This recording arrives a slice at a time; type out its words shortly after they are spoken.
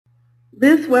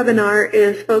This webinar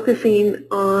is focusing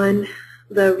on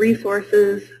the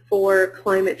resources for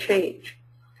climate change.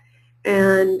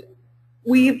 And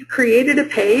we've created a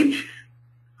page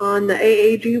on the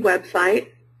AAG website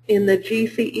in the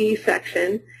GCE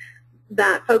section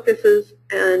that focuses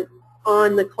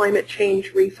on the climate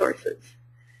change resources.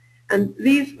 And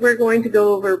these we're going to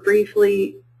go over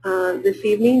briefly this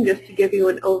evening just to give you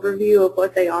an overview of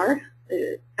what they are.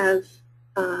 As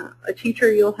a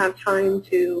teacher, you'll have time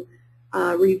to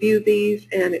review these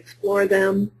and explore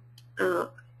them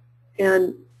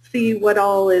and see what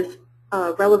all is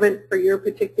relevant for your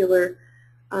particular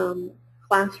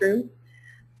classroom.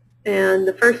 And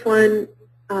the first one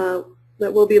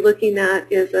that we'll be looking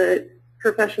at is a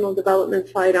professional development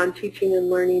slide on teaching and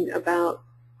learning about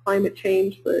climate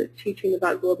change, the Teaching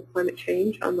About Global Climate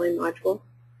Change online module.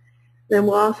 Then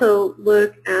we'll also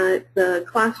look at the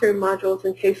classroom modules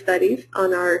and case studies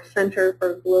on our Center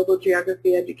for Global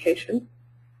Geography Education.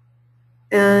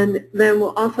 And then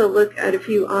we'll also look at a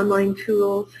few online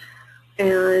tools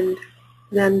and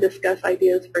then discuss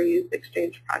ideas for youth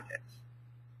exchange projects.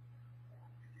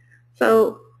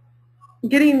 So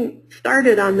getting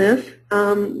started on this,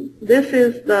 this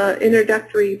is the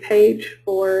introductory page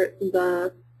for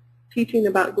the Teaching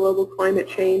About Global Climate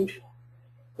Change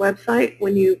website.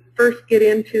 When you first get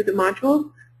into the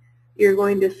module, you're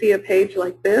going to see a page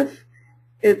like this.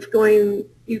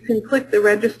 You can click the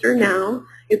register now.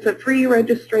 It's a free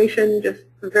registration, just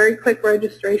a very quick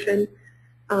registration.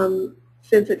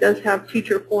 Since it does have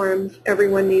teacher forums,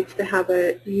 everyone needs to have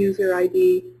a user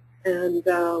ID and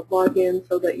log in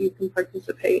so that you can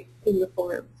participate in the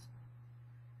forums.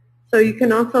 So you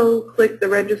can also click the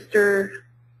register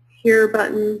here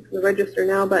button, the register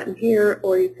now button here,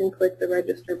 or you can click the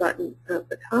register button at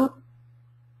the top.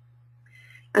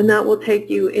 And that will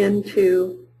take you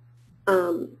into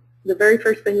the very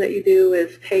first thing that you do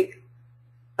is take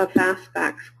a fast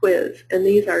facts quiz. And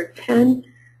these are 10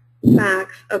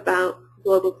 facts about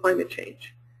global climate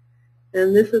change.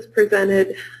 And this is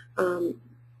presented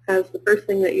as the first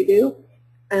thing that you do.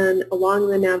 And along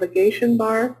the navigation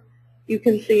bar, you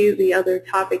can see the other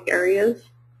topic areas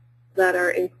that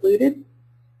are included.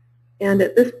 And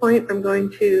at this point, I'm going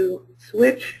to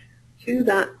switch to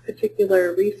that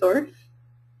particular resource.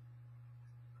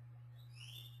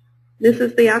 This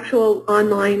is the actual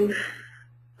online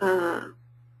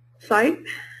site.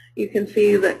 You can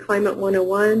see that Climate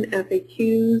 101,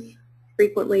 FAQs,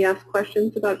 frequently asked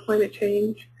questions about climate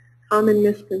change, common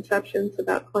misconceptions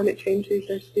about climate change. These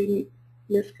are student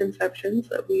misconceptions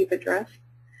that we've addressed.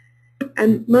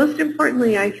 And most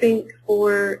importantly, I think,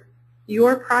 for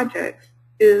your projects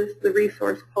is the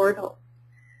resource portal.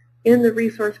 In the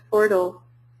resource portal,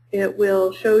 it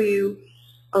will show you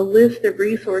a list of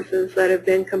resources that have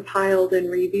been compiled and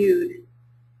reviewed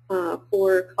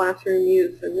for classroom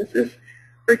use. And this is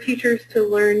for teachers to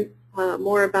learn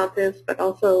more about this, but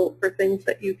also for things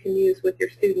that you can use with your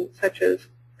students, such as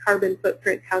carbon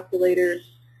footprint calculators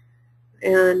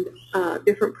and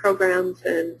different programs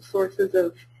and sources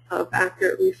of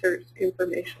accurate research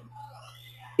information.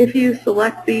 If you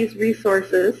select these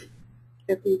resources,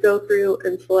 if you go through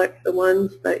and select the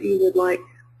ones that you would like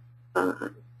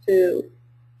to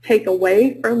take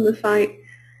away from the site,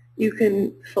 you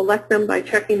can select them by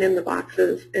checking in the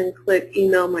boxes and click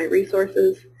Email My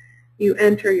Resources. You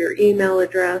enter your email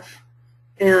address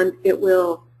and it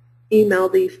will email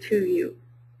these to you.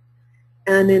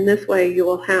 And in this way you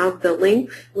will have the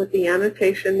links with the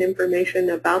annotation information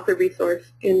about the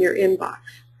resource in your inbox.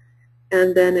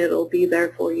 And then it'll be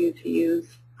there for you to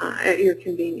use at your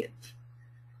convenience.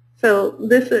 So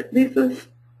this is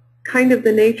kind of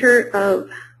the nature of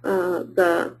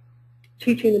the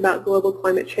Teaching About Global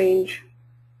Climate Change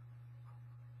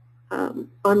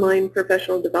online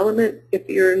professional development. If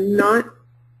you're not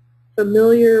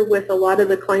familiar with a lot of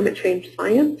the climate change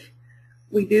science,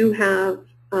 we do have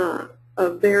a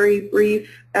very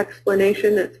brief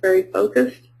explanation that's very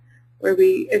focused, where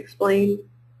we explain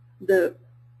the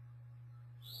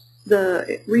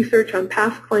research on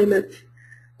past climates,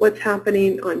 what's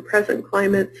happening on present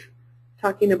climates,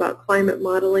 talking about climate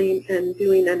modeling and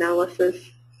doing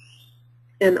analysis,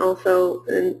 and also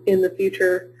in the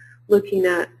future looking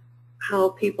at how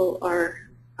people are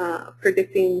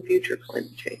predicting future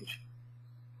climate change.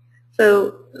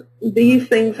 So these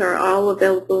things are all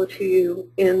available to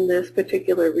you in this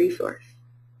particular resource.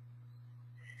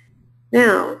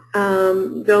 Now,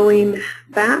 going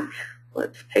back,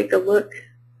 let's take a look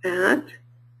at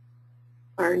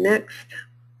our next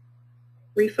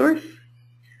resource,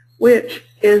 which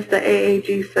is the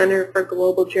AAG Center for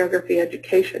Global Geography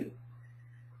Education.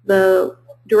 The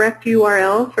direct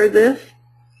URL for this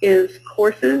is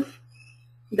courses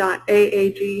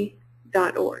www.aag.org.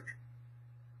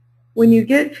 When you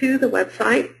get to the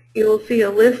website, you will see a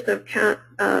list of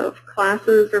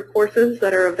classes or courses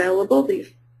that are available.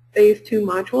 These Phase 2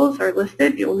 modules are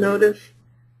listed. You'll notice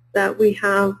that we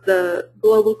have the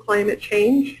global climate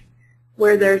change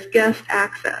where there's guest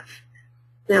access.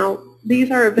 Now,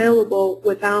 these are available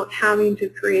without having to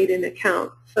create an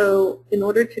account. So in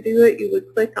order to do it, you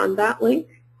would click on that link.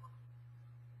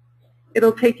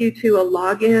 It'll take you to a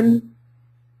login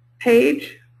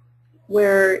page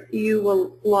where you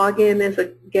will log in as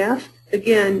a guest.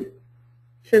 Again,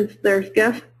 since there's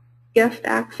guest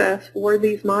access for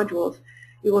these modules,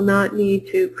 you will not need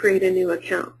to create a new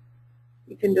account.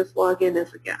 You can just log in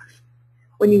as a guest.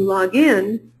 When you log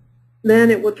in, then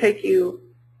it will take you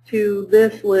to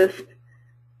this list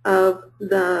of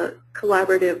the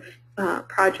collaborative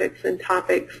projects and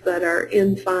topics that are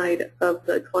inside of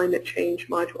the climate change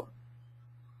module.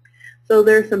 So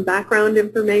there's some background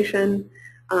information,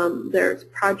 there's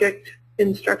project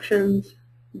instructions,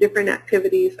 different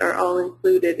activities are all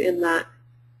included in that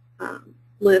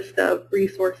list of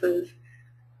resources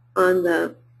on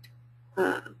the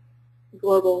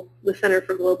Center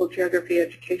for Global Geography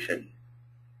Education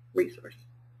resource.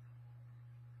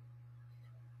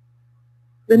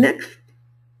 The next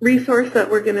resource that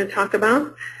we're going to talk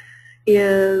about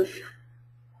is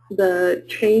the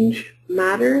Change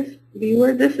Matters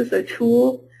viewer. This is a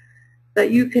tool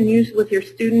that you can use with your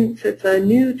students. It's a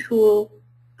new tool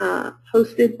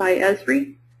hosted by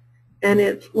Esri, and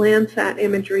it's Landsat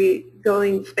imagery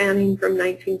spanning from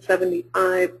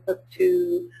 1975 up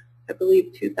to, I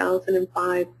believe,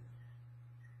 2005.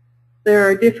 There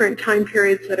are different time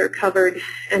periods that are covered,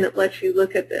 and it lets you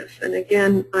look at this. And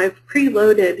again, I've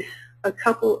preloaded a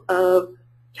couple of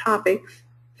topics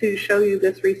to show you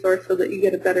this resource so that you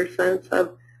get a better sense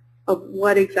of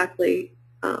what exactly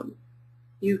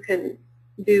you can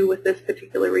do with this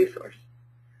particular resource.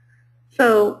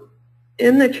 So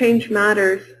in the Change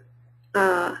Matters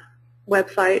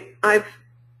website, I've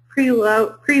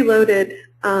preloaded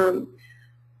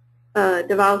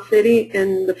Davao City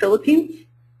in the Philippines.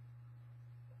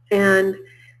 And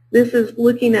this is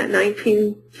looking at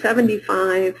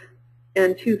 1975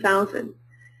 and 2000.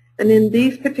 And in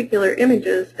these particular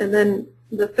images, and then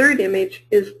the third image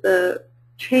is the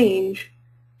change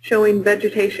showing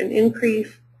vegetation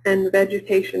increase and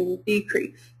vegetation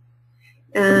decrease.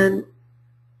 And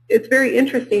it's very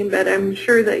interesting, but I'm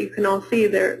sure that you can all see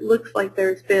there it looks like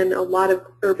there's been a lot of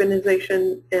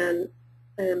urbanization and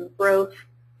growth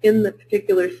in the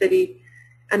particular city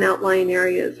and outlying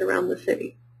areas around the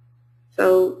city.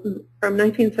 So from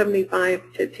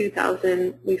 1975 to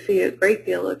 2000, we see a great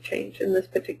deal of change in this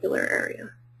particular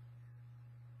area.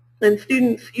 And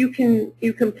students, you can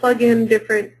plug in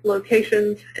different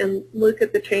locations and look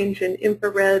at the change in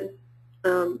infrared.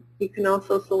 You can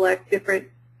also select different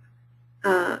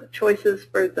choices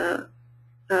for the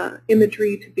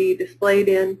imagery to be displayed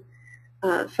in.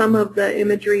 Some of the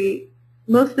imagery,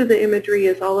 most of the imagery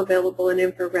is all available in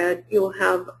infrared. You'll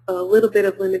have a little bit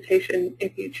of limitation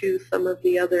if you choose some of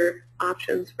the other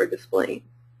options for displaying.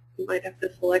 You might have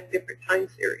to select different time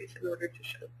series in order to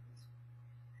show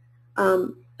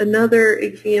this. Another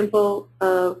example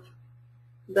of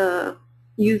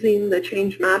using the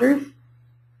Change Matters,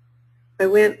 I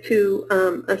went to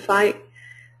a site.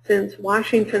 Since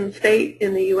Washington State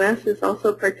in the U.S. is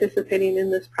also participating in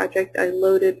this project, I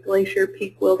loaded Glacier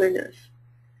Peak Wilderness.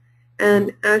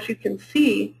 And as you can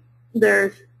see,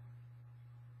 there's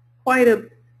quite a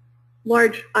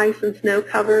large ice and snow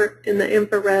cover in the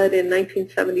infrared in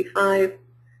 1975,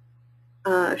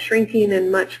 shrinking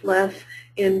and much less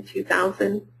in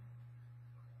 2000.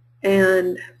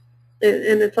 And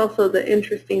it's also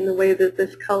the way that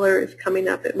this color is coming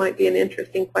up. It might be an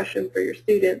interesting question for your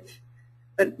students,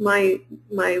 but my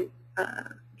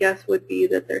guess would be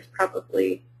that there's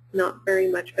probably not very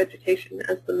much vegetation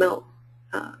as the melt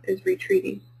is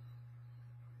retreating.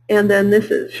 And then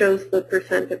this shows the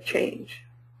percent of change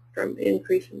from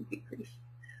increase and decrease.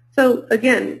 So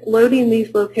again, loading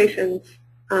these locations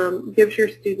gives your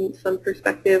students some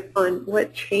perspective on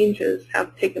what changes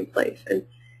have taken place.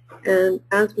 And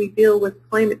as we deal with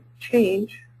climate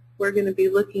change, we're going to be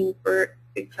looking for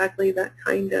exactly that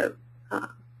kind of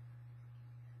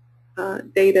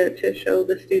data to show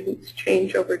the students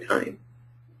change over time.